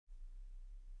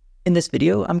In this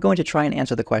video, I'm going to try and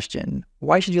answer the question,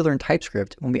 why should you learn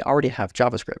TypeScript when we already have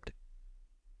JavaScript?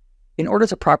 In order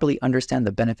to properly understand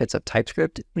the benefits of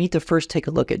TypeScript, we need to first take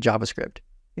a look at JavaScript.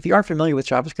 If you aren't familiar with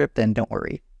JavaScript, then don't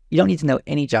worry. You don't need to know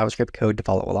any JavaScript code to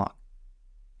follow along.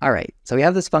 Alright, so we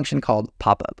have this function called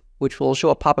popup, which will show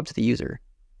a pop-up to the user.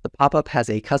 The pop-up has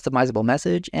a customizable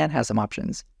message and has some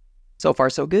options. So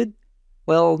far so good?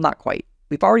 Well, not quite.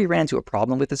 We've already ran into a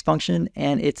problem with this function,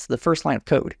 and it's the first line of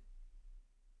code.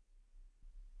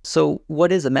 So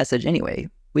what is a message anyway?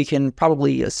 We can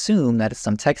probably assume that it's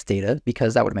some text data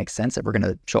because that would make sense if we're going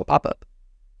to show a pop-up.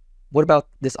 What about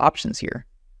this options here?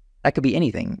 That could be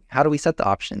anything. How do we set the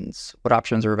options? What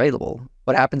options are available?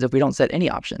 What happens if we don't set any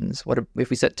options? What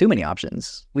if we set too many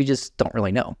options? We just don't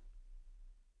really know.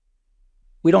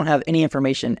 We don't have any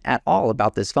information at all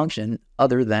about this function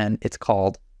other than it's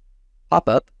called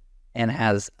pop-up and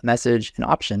has a message and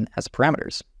option as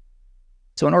parameters.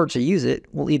 So in order to use it,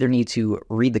 we'll either need to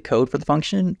read the code for the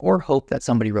function or hope that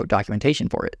somebody wrote documentation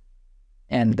for it.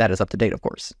 And that is up to date, of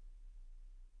course.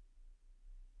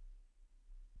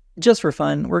 Just for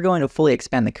fun, we're going to fully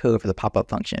expand the code for the pop-up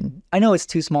function. I know it's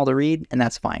too small to read, and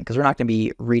that's fine, because we're not going to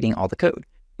be reading all the code.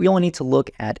 We only need to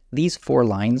look at these 4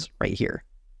 lines right here.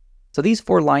 So these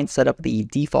 4 lines set up the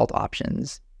default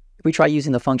options. If we try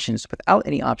using the functions without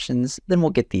any options, then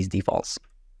we'll get these defaults.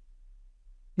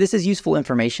 This is useful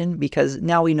information because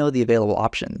now we know the available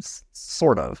options,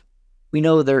 sort of. We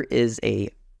know there is a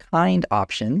kind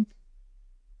option,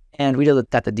 and we know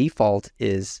that the default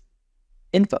is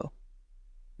info.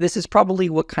 This is probably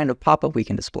what kind of pop-up we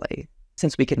can display.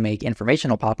 Since we can make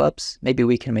informational pop-ups, maybe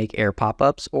we can make error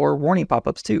pop-ups or warning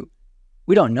pop-ups too.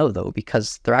 We don't know though,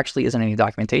 because there actually isn't any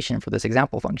documentation for this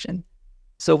example function.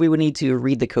 So we would need to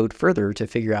read the code further to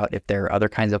figure out if there are other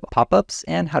kinds of pop-ups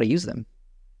and how to use them.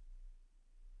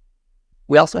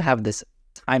 We also have this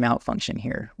timeout function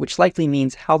here, which likely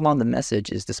means how long the message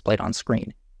is displayed on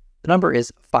screen. The number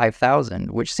is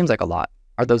 5,000, which seems like a lot.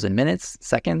 Are those in minutes,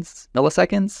 seconds,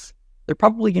 milliseconds? They're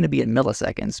probably going to be in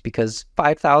milliseconds because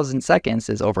 5,000 seconds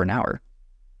is over an hour.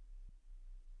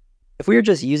 If we are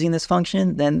just using this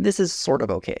function, then this is sort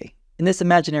of okay. In this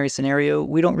imaginary scenario,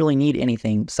 we don't really need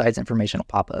anything besides informational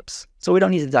pop-ups, so we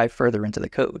don't need to dive further into the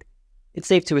code. It's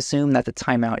safe to assume that the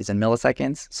timeout is in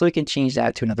milliseconds, so we can change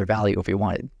that to another value if we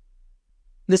wanted.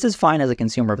 This is fine as a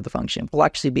consumer of the function. We'll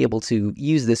actually be able to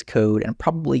use this code and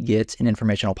probably get an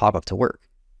informational pop-up to work.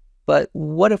 But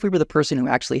what if we were the person who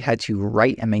actually had to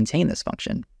write and maintain this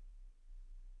function?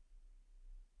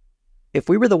 If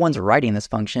we were the ones writing this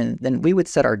function, then we would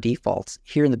set our defaults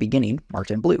here in the beginning,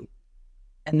 marked in blue.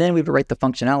 And then we would write the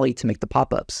functionality to make the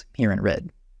pop-ups here in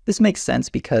red. This makes sense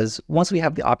because once we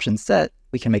have the options set,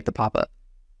 we can make the pop-up.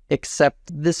 Except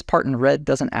this part in red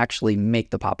doesn't actually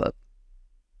make the pop-up.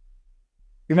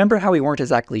 Remember how we weren't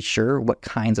exactly sure what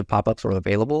kinds of pop-ups were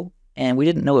available, and we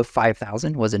didn't know if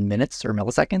 5,000 was in minutes or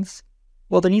milliseconds?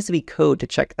 Well, there needs to be code to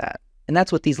check that, and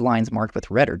that's what these lines marked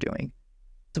with red are doing.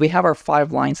 So we have our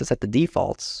 5 lines to set the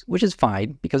defaults, which is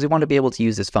fine because we want to be able to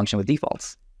use this function with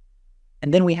defaults.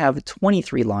 And then we have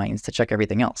 23 lines to check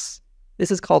everything else.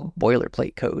 This is called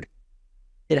boilerplate code.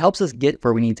 It helps us get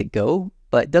where we need to go,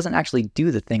 but doesn't actually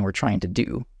do the thing we're trying to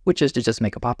do, which is to just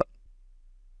make a pop-up.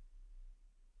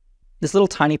 This little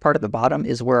tiny part at the bottom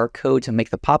is where our code to make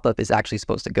the pop-up is actually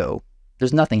supposed to go.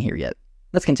 There's nothing here yet.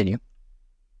 Let's continue.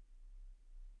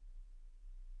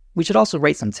 We should also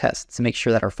write some tests to make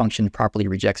sure that our function properly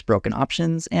rejects broken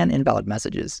options and invalid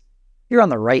messages. Here on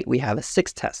the right, we have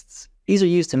 6 tests. These are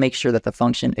used to make sure that the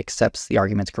function accepts the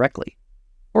arguments correctly.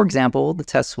 For example, the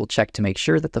tests will check to make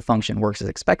sure that the function works as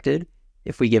expected,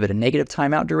 if we give it a negative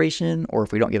timeout duration, or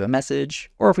if we don't give a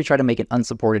message, or if we try to make an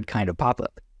unsupported kind of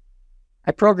pop-up.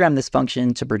 I programmed this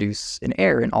function to produce an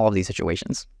error in all of these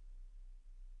situations.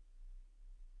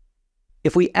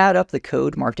 If we add up the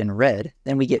code marked in red,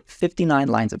 then we get 59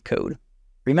 lines of code.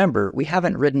 Remember, we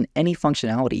haven't written any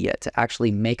functionality yet to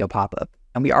actually make a pop-up,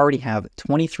 and we already have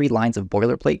 23 lines of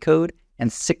boilerplate code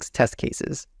and 6 test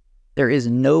cases. There is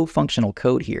no functional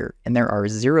code here, and there are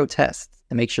 0 tests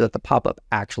to make sure that the pop-up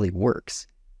actually works.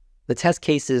 The test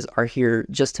cases are here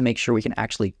just to make sure we can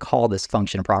actually call this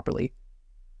function properly.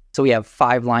 So we have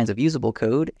 5 lines of usable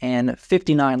code and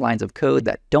 59 lines of code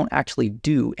that don't actually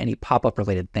do any pop-up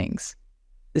related things.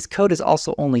 This code is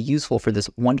also only useful for this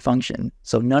one function,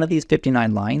 so none of these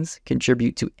 59 lines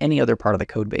contribute to any other part of the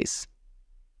code base.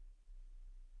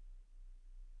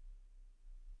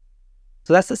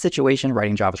 So that's the situation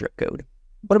writing JavaScript code.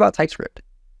 What about TypeScript?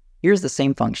 Here's the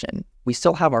same function. We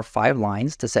still have our 5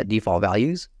 lines to set default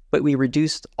values, but we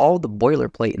reduced all the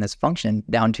boilerplate in this function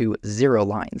down to 0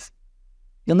 lines.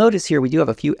 You'll notice here we do have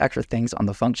a few extra things on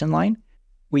the function line.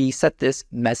 We set this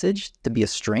message to be a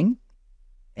string,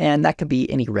 and that could be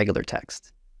any regular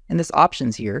text. In this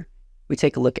options here, we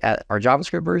take a look at our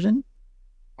JavaScript version.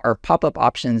 Our pop-up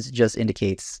options just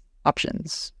indicates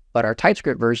options, but our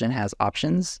TypeScript version has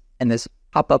options and this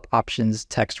pop-up options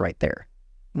text right there.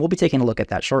 We'll be taking a look at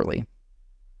that shortly.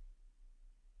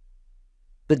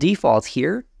 The defaults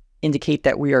here indicate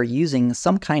that we are using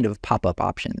some kind of pop-up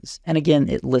options, and again,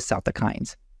 it lists out the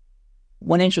kinds.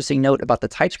 One interesting note about the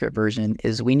TypeScript version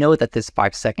is we know that this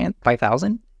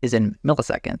 5,000 is in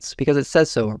milliseconds because it says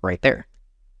so right there.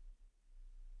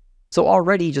 So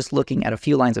already just looking at a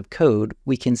few lines of code,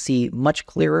 we can see much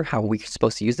clearer how we're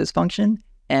supposed to use this function,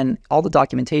 and all the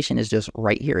documentation is just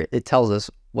right here. It tells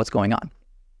us what's going on.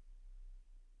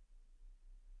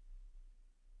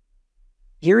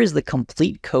 Here is the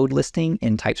complete code listing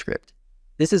in TypeScript.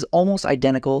 This is almost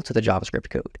identical to the JavaScript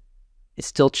code. It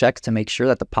still checks to make sure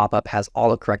that the pop-up has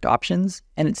all the correct options,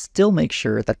 and it still makes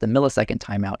sure that the millisecond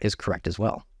timeout is correct as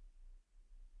well.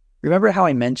 Remember how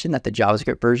I mentioned that the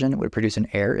JavaScript version would produce an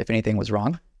error if anything was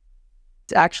wrong?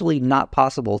 It's actually not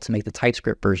possible to make the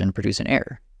TypeScript version produce an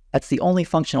error. That's the only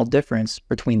functional difference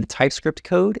between the TypeScript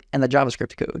code and the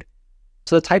JavaScript code.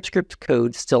 So the TypeScript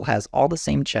code still has all the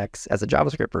same checks as the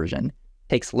JavaScript version,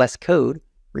 takes less code,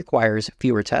 requires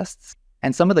fewer tests,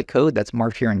 and some of the code that's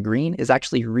marked here in green is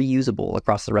actually reusable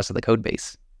across the rest of the code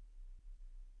base.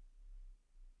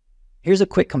 Here's a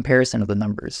quick comparison of the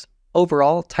numbers.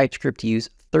 Overall, TypeScript used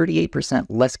 38%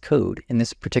 less code in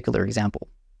this particular example.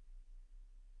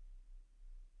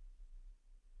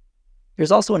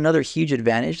 There's also another huge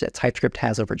advantage that TypeScript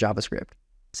has over JavaScript.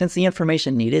 Since the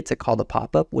information needed to call the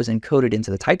pop-up was encoded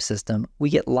into the type system, we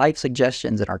get live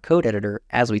suggestions in our code editor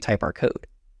as we type our code.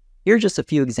 Here are just a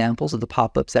few examples of the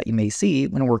pop-ups that you may see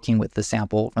when working with the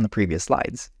sample from the previous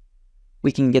slides.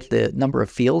 We can get the number of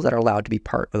fields that are allowed to be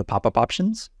part of the pop-up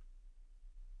options.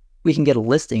 We can get a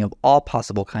listing of all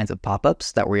possible kinds of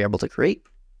pop-ups that we're able to create.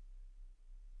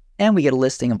 And we get a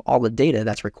listing of all the data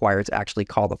that's required to actually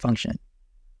call the function.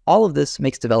 All of this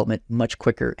makes development much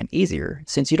quicker and easier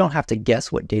since you don't have to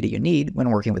guess what data you need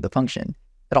when working with the function.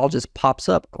 It all just pops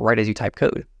up right as you type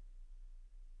code.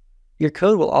 Your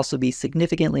code will also be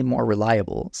significantly more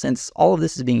reliable since all of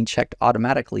this is being checked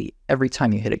automatically every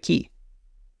time you hit a key.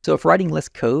 So if writing less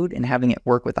code and having it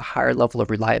work with a higher level of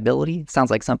reliability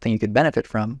sounds like something you could benefit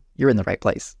from, you're in the right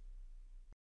place.